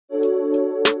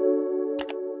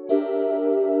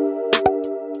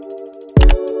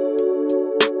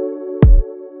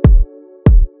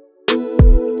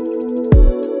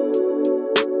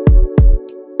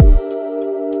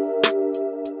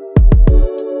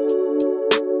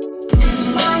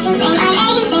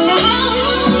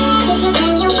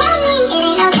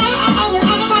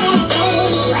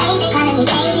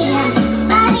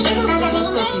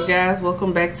Guys,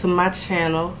 welcome back to my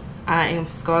channel. I am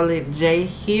Scarlett J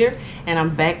here, and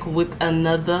I'm back with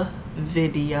another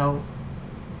video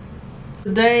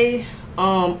today.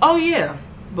 Oh yeah,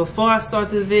 before I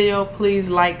start this video, please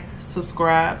like,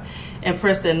 subscribe, and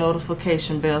press that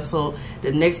notification bell so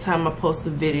the next time I post a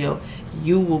video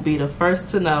you will be the first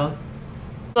to know.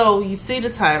 So you see the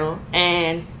title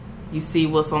and you see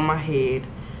what's on my head.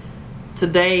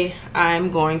 Today I'm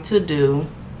going to do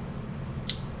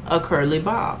a curly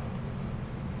bob.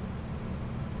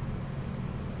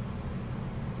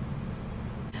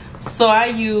 So I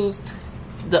used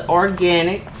the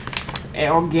Organic,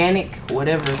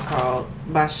 whatever it's called,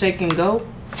 by Shake and Go.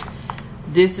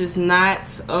 This is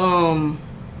not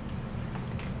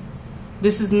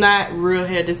real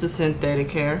hair, this is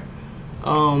synthetic hair.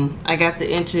 I got the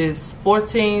inches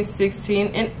 14, 16,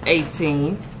 and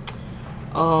 18.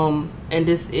 And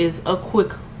this is a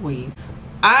quick weave.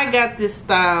 I got this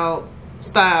style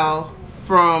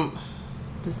from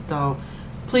this dog.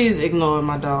 Please ignore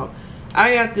my dog.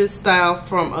 I got this style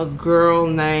from a girl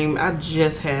named, I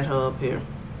just had her up here.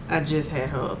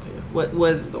 What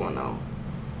is going on?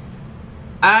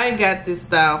 I got this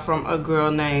style from a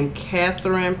girl named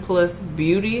Catherine Plus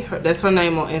Beauty. That's her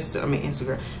name on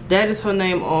Instagram. That is her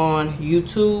name on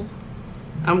YouTube.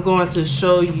 I'm going to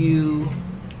show you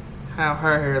how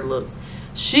her hair looks.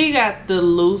 She got the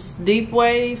loose deep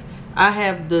wave. I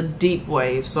have the deep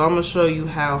wave. So I'm going to show you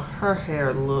how her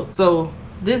hair looks. So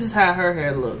this is how her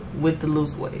hair look with the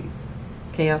loose wave.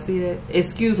 Can y'all see that?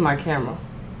 Excuse my camera.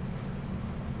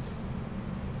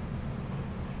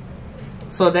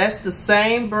 So that's the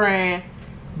same brand,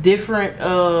 different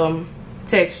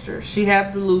texture. She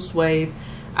have the loose wave,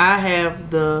 I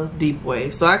have the deep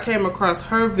wave. So I came across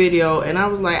her video and I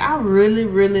was like, I really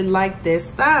like that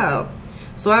style.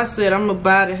 So I said I'm gonna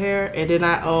buy the hair, and then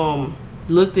I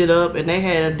looked it up and they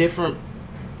had a different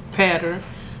pattern.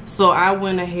 So I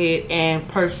went ahead and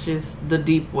purchased the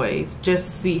deep wave just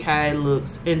to see how it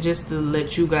looks, and just to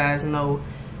let you guys know,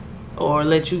 or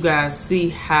let you guys see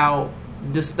how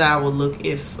the style will look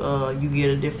if you get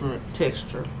a different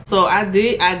texture. So I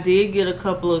did get a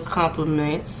couple of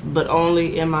compliments, but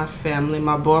only in my family.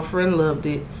 My boyfriend loved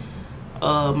it.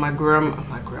 My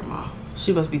grandma,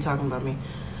 she must be talking about me.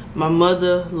 My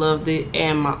mother loved it,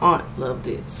 and my aunt loved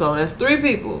it. So that's 3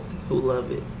 people who love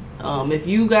it. If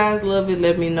you guys love it,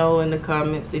 let me know in the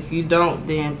comments. If you don't,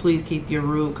 then please keep your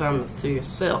rude comments to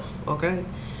yourself, okay?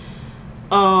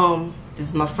 This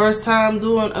is my first time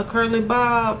doing a curly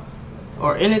bob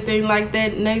or anything like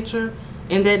that nature,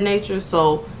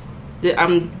 so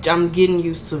I'm getting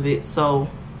used to it. So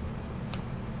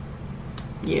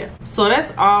yeah, so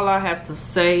that's all I have to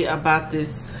say about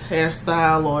this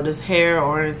hairstyle or this hair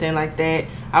or anything like that.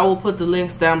 I will put the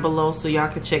links down below so y'all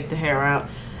can check the hair out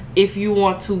if you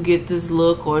want to get this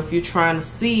look, or if you're trying to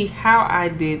see how I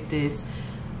did this.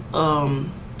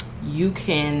 You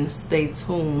can stay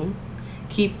tuned,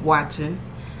 keep watching,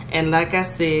 and like I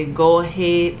said, go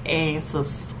ahead and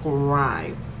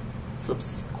subscribe.